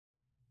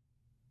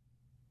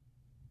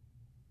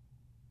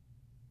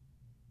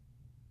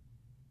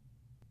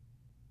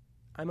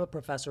I'm a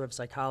professor of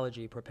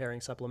psychology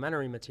preparing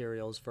supplementary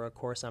materials for a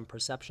course on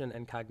perception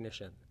and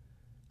cognition.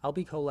 I'll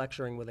be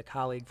co-lecturing with a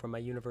colleague from my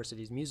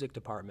university's music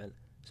department,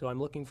 so I'm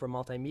looking for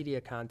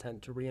multimedia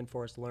content to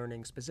reinforce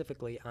learning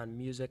specifically on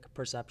music,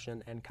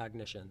 perception, and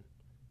cognition.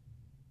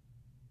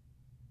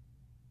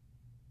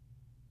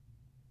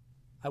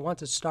 I want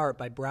to start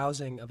by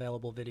browsing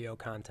available video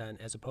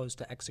content as opposed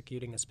to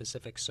executing a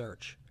specific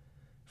search.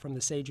 From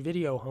the Sage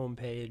Video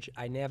homepage,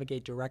 I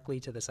navigate directly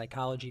to the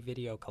Psychology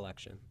video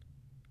collection.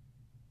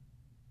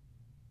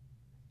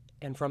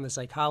 And from the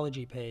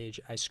Psychology page,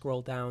 I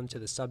scroll down to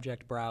the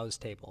Subject Browse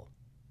table.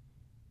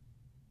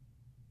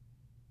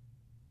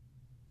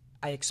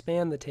 I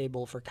expand the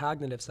table for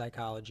cognitive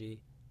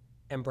psychology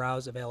and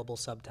browse available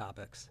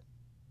subtopics.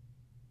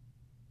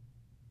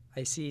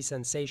 I see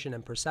sensation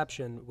and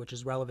perception, which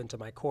is relevant to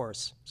my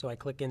course, so I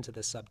click into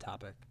this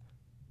subtopic.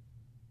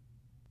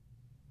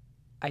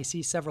 I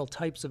see several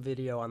types of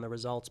video on the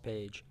results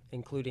page,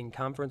 including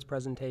conference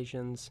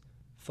presentations,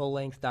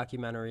 full-length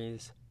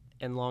documentaries,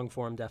 and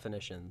long-form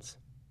definitions.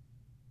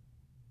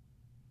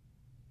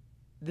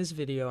 This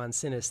video on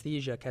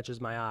synesthesia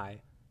catches my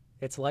eye.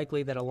 It's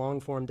likely that a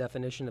long-form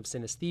definition of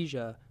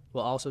synesthesia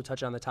will also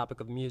touch on the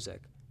topic of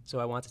music, so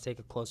I want to take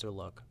a closer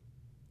look.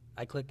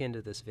 I click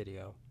into this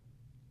video.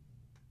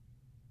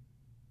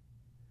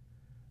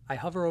 I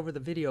hover over the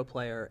video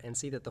player and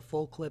see that the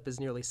full clip is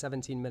nearly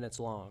 17 minutes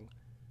long.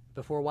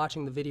 Before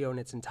watching the video in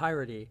its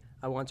entirety,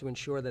 I want to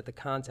ensure that the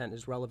content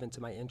is relevant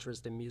to my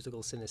interest in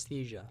musical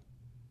synesthesia.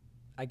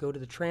 I go to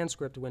the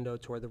transcript window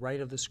toward the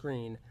right of the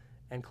screen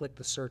and click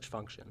the search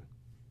function.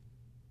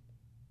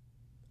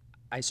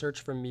 I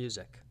search for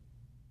music.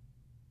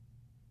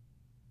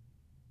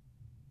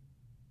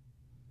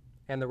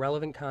 And the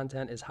relevant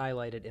content is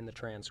highlighted in the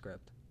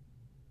transcript.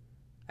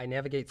 I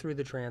navigate through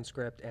the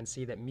transcript and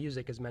see that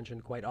music is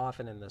mentioned quite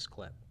often in this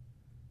clip.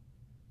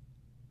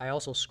 I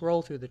also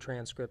scroll through the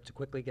transcript to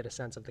quickly get a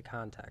sense of the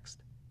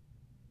context.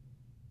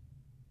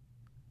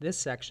 This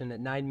section at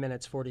 9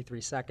 minutes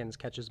 43 seconds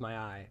catches my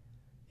eye.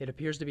 It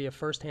appears to be a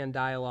first-hand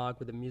dialogue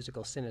with a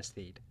musical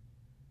synesthete.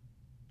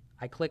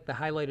 I click the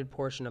highlighted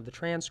portion of the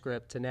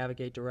transcript to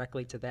navigate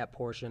directly to that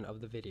portion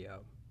of the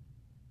video.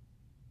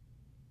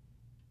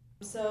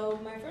 So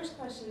my first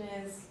question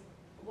is,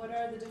 what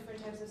are the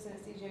different types of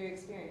synesthesia you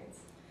experience?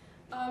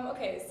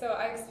 Okay, so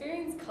I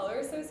experience color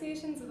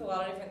associations with a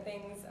lot of different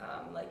things,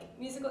 like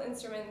musical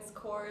instruments,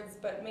 chords,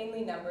 but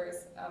mainly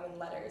numbers and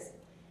letters.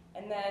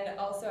 And then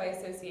also I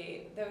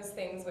associate those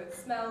things with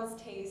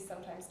smells, tastes,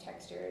 sometimes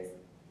textures,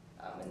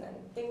 and then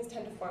things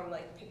tend to form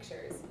like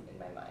pictures in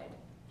my mind.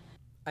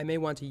 I may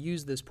want to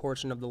use this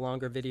portion of the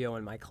longer video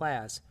in my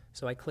class,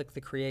 so I click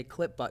the Create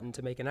Clip button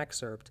to make an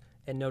excerpt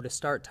and note a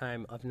start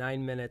time of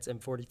 9 minutes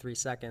and 43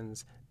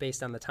 seconds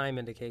based on the time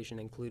indication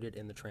included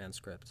in the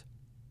transcript.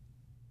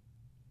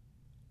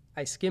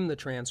 I skim the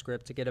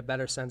transcript to get a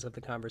better sense of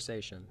the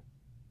conversation.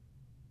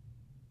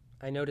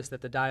 I notice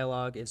that the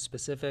dialogue is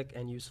specific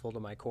and useful to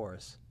my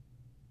course.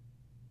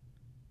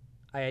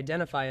 I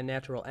identify a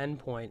natural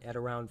endpoint at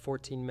around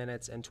 14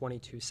 minutes and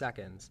 22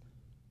 seconds.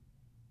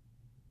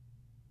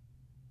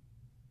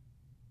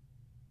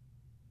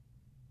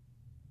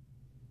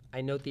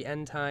 I note the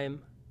end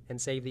time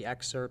and save the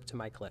excerpt to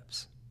my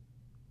clips.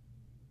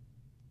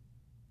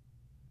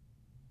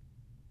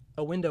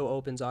 A window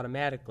opens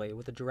automatically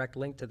with a direct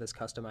link to this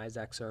customized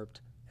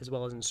excerpt, as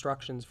well as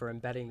instructions for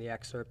embedding the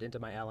excerpt into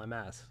my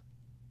LMS.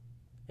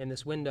 In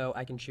this window,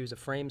 I can choose a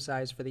frame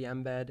size for the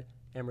embed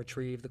and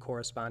retrieve the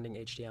corresponding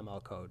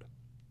HTML code.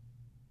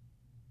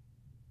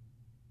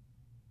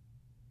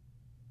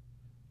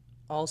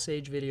 All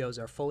Sage videos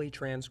are fully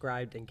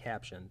transcribed and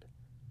captioned.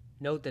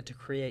 Note that to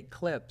create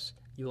clips,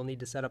 you will need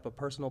to set up a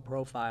personal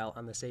profile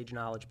on the Sage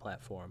Knowledge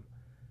platform.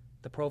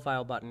 The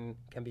profile button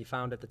can be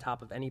found at the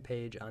top of any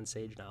page on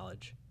Sage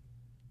Knowledge.